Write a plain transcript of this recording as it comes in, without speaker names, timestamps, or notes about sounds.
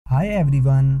Hi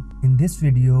everyone, in this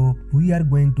video we are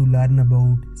going to learn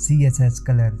about CSS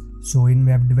colors. So in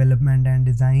web development and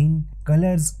design,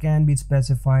 colors can be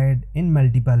specified in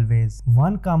multiple ways.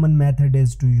 One common method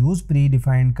is to use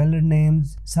predefined color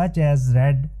names such as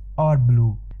red or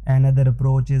blue. Another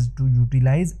approach is to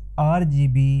utilize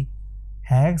RGB,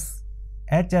 hex,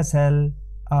 HSL,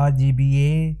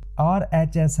 RGBA or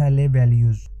HSLA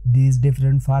values. These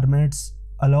different formats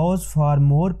allows for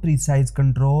more precise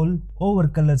control over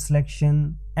color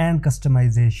selection and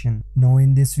customization. Now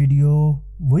in this video,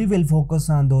 we will focus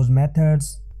on those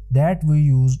methods that we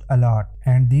used a lot,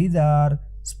 and these are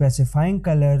specifying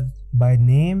colors by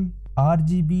name,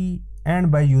 RGB,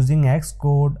 and by using hex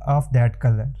code of that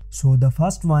color. So the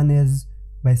first one is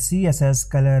by CSS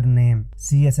color name.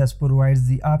 CSS provides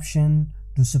the option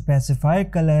to specify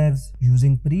colors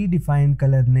using predefined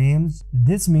color names.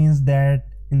 This means that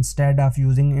instead of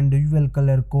using individual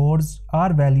color codes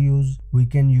or values, we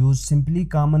can use simply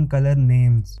common color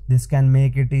names. This can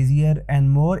make it easier and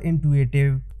more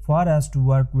intuitive for us to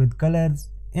work with colors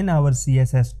in our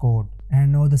CSS code.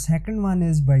 And now the second one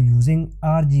is by using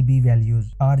RGB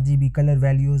values. RGB color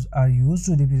values are used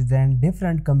to represent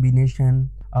different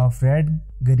combinations of red,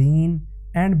 green,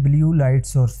 and blue light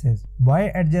sources. By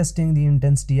adjusting the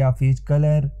intensity of each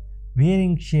color,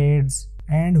 varying shades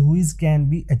and hues can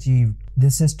be achieved.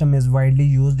 This system is widely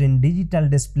used in digital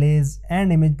displays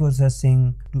and image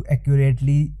processing to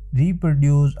accurately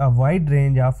reproduce a wide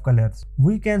range of colors.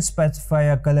 We can specify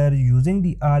a color using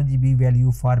the RGB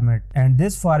value format, and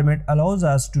this format allows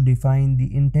us to define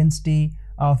the intensity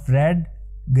of red,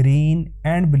 green,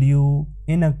 and blue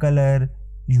in a color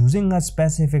using a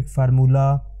specific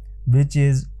formula, which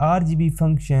is RGB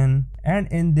function,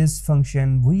 and in this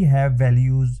function we have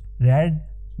values red,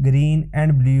 green,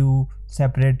 and blue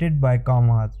separated by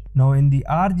commas. Now in the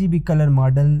RGB color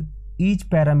model, each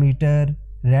parameter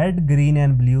red, green,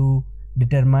 and blue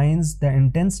determines the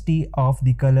intensity of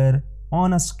the color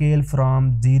on a scale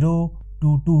from 0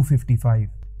 to 255.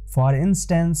 For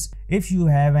instance, if you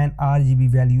have an RGB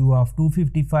value of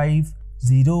 255,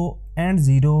 0 and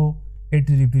 0, it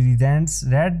represents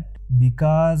red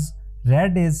because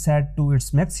red is set to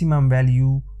its maximum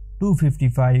value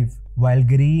 255, while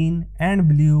green and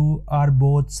blue are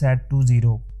both set to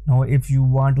 0. Now if you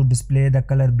want to display the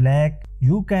color black,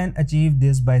 you can achieve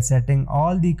this by setting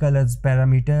all the colors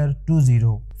parameter to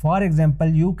 0. For example,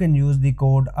 you can use the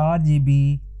code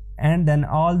RGB and then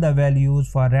all the values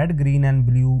for red, green, and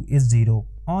blue is 0.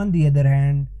 On the other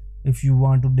hand, if you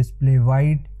want to display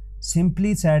white,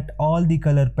 simply set all the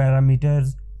color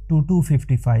parameters to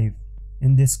 255.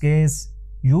 In this case,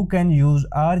 you can use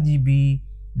RGB,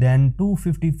 then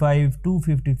 255,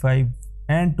 255,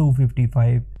 and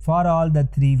 255 for all the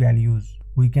three values.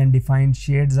 We can define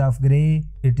shades of gray.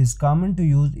 It is common to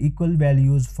use equal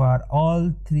values for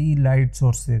all three light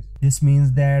sources. This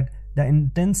means that the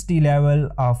intensity level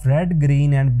of red,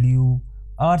 green, and blue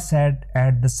are set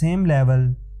at the same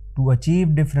level to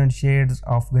achieve different shades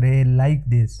of gray like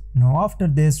this. Now after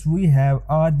this, we have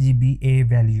RGBA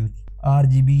values.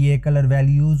 RGBA color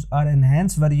values are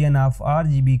enhanced version of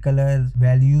RGB color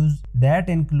values that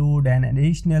include an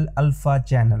additional alpha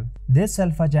channel. This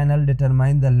alpha channel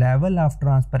determines the level of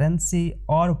transparency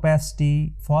or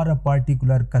opacity for a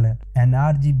particular color. An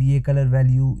RGBA color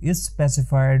value is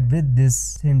specified with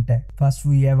this syntax. First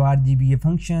we have RGBA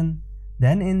function,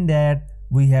 then in that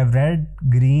we have red,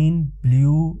 green,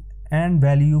 blue, and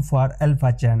value for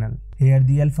alpha channel. Here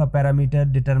the alpha parameter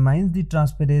determines the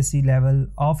transparency level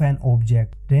of an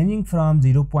object ranging from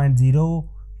 0.0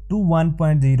 to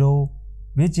 1.0,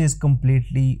 which is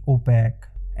completely opaque,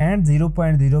 and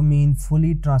 0.0 means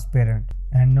fully transparent.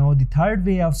 And now the third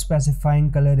way of specifying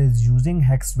color is using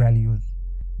hex values.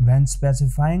 When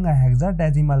specifying a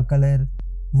hexadecimal color,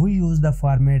 we use the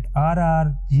format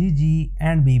RR, GG,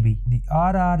 and BB. The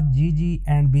RR, GG,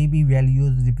 and BB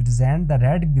values represent the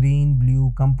red, green,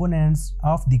 blue components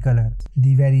of the color.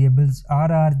 The variables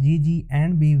RR, GG,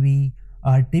 and BB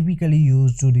are typically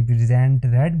used to represent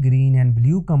red, green, and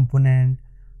blue component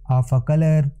of a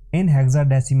color in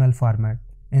hexadecimal format.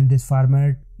 In this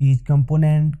format, each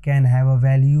component can have a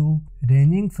value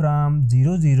ranging from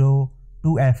 00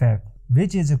 to FF,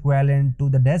 which is equivalent to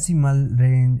the decimal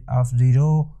range of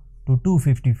 0 to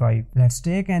 255. Let's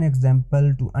take an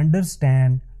example to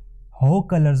understand how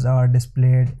colors are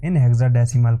displayed in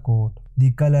hexadecimal code.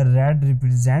 The color red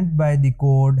represented by the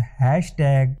code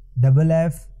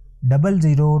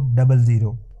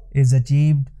 #FF0000 is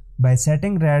achieved by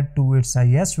setting red to its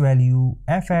highest value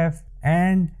FF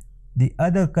and the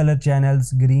other color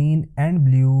channels green and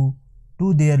blue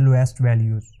to their lowest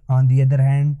values. On the other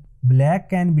hand, Black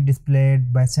can be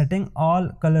displayed by setting all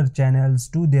color channels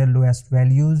to their lowest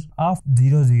values of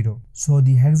 00. So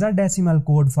the hexadecimal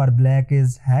code for black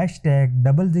is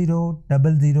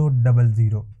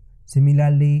 #000000.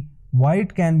 Similarly,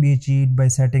 white can be achieved by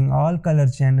setting all color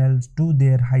channels to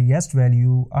their highest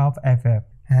value of FF.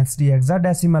 Hence the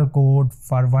hexadecimal code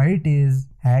for white is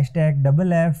 #FF,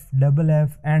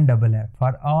 FF and FF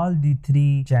for all the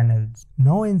three channels.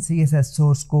 Now in CSS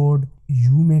source code,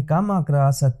 you may come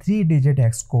across a 3-digit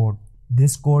hex code.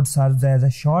 This code serves as a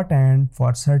shorthand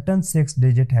for certain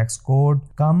 6-digit hex code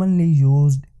commonly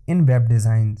used in web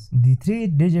designs. The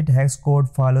 3-digit hex code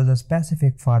follows a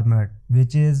specific format,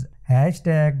 which is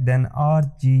hashtag then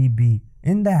RGB.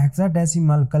 In the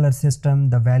hexadecimal color system,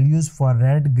 the values for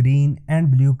red, green and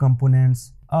blue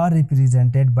components are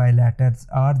represented by letters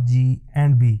R, G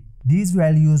and B. These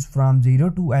values from 0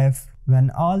 to F.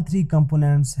 When all three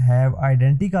components have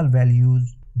identical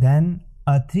values, then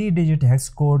a 3-digit hex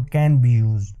code can be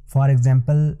used. For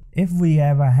example, if we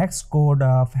have a hex code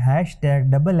of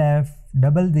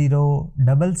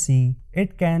 #FF00CC,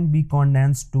 it can be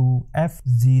condensed to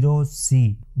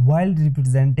F0C while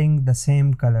representing the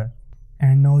same color.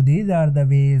 And now these are the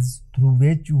ways through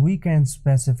which we can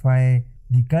specify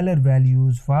the color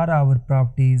values for our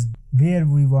properties where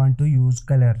we want to use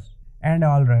colors. And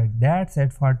alright, that's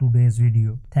it for today's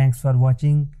video. Thanks for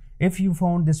watching. If you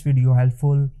found this video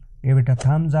helpful, give it a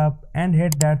thumbs up and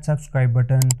hit that subscribe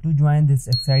button to join this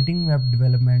exciting web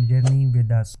development journey with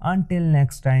us. Until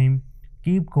next time,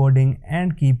 keep coding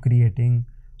and keep creating.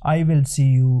 I will see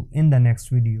you in the next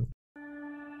video.